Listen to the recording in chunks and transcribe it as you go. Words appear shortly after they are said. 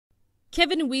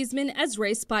Kevin Weisman as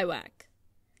Ray Spiewack.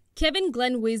 Kevin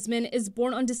Glen Weisman is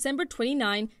born on December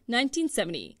 29,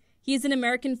 1970. He is an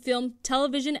American film,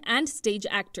 television, and stage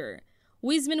actor.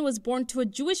 Weisman was born to a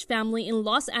Jewish family in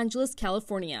Los Angeles,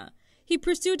 California. He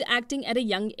pursued acting at a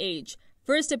young age,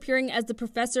 first appearing as the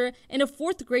professor in a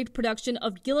fourth-grade production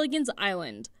of Gilligan's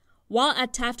Island. While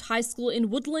at Taft High School in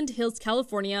Woodland Hills,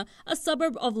 California, a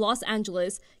suburb of Los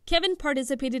Angeles, Kevin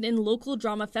participated in local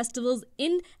drama festivals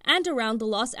in and around the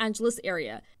Los Angeles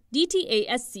area,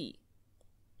 DTASC,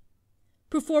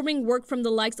 performing work from the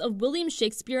likes of William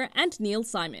Shakespeare and Neil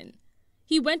Simon.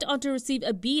 He went on to receive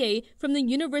a BA from the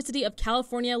University of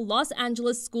California, Los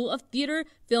Angeles School of Theater,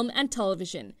 Film, and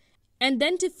Television, and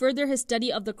then to further his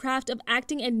study of the craft of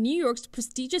acting at New York's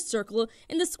prestigious Circle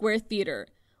in the Square Theater.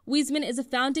 Weisman is a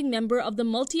founding member of the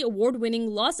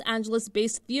multi-award-winning Los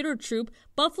Angeles-based theater troupe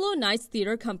Buffalo Nights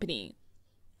Theater Company.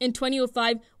 In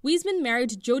 2005, Weisman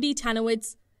married Jody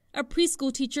Tanowitz, a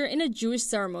preschool teacher in a Jewish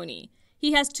ceremony.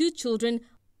 He has two children,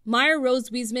 Maya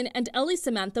Rose Weisman and Ellie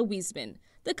Samantha Weisman.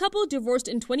 The couple divorced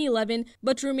in 2011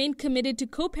 but remained committed to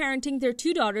co-parenting their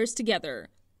two daughters together.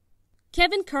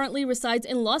 Kevin currently resides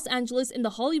in Los Angeles in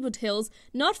the Hollywood Hills,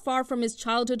 not far from his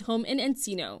childhood home in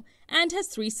Encino, and has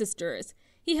three sisters.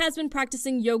 He has been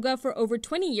practicing yoga for over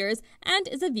 20 years and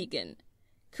is a vegan.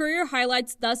 Career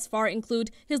highlights thus far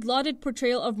include his lauded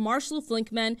portrayal of Marshall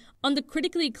Flinkman on the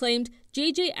critically acclaimed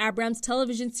J.J. Abrams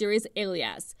television series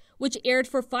Alias, which aired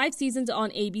for 5 seasons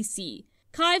on ABC,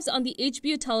 Kives on the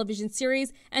HBO television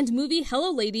series, and movie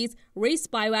Hello Ladies, Ray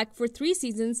Spiewack for 3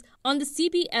 seasons on the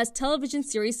CBS television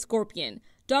series Scorpion,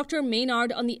 Dr.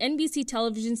 Maynard on the NBC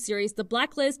television series The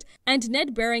Blacklist, and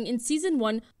Ned Baring in Season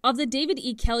 1 of the David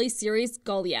E. Kelly series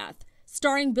Goliath,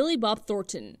 starring Billy Bob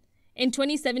Thornton. In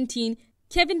 2017,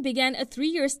 Kevin began a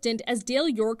 3-year stint as Dale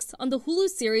Yorks on the Hulu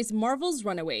series Marvel's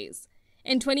Runaways.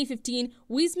 In 2015,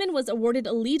 Weisman was awarded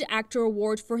a Lead Actor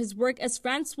Award for his work as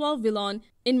Francois Villon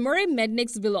in Murray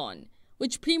Mednick's Villon,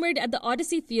 which premiered at the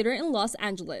Odyssey Theater in Los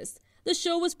Angeles. The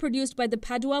show was produced by the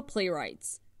Padua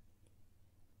Playwrights.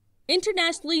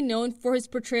 Internationally known for his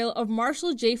portrayal of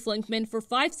Marshall J. Flinkman for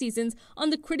 5 seasons on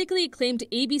the critically acclaimed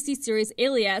ABC series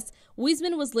Alias,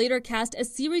 Weisman was later cast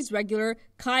as series regular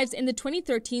Kives in the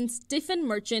 2013 Stephen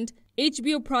Merchant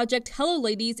HBO project Hello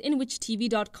Ladies in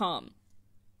WitchTV.com.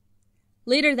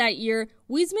 Later that year,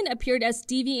 Weisman appeared as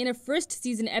Stevie in a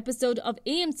first-season episode of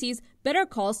AMC's Better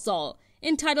Call Saul,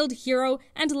 entitled Hero,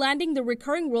 and landing the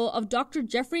recurring role of Dr.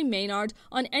 Jeffrey Maynard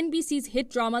on NBC's hit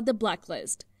drama The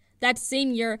Blacklist. That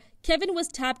same year, Kevin was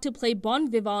tapped to play Bon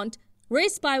Vivant, Ray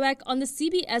Spiewack on the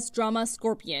CBS drama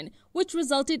Scorpion, which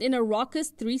resulted in a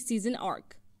raucous 3-season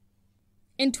arc.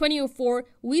 In 2004,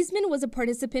 Weisman was a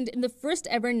participant in the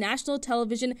first-ever national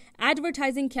television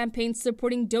advertising campaign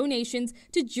supporting donations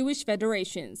to Jewish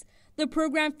federations. The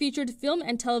program featured film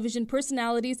and television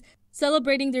personalities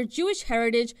celebrating their Jewish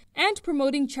heritage and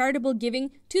promoting charitable giving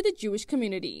to the Jewish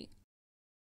community.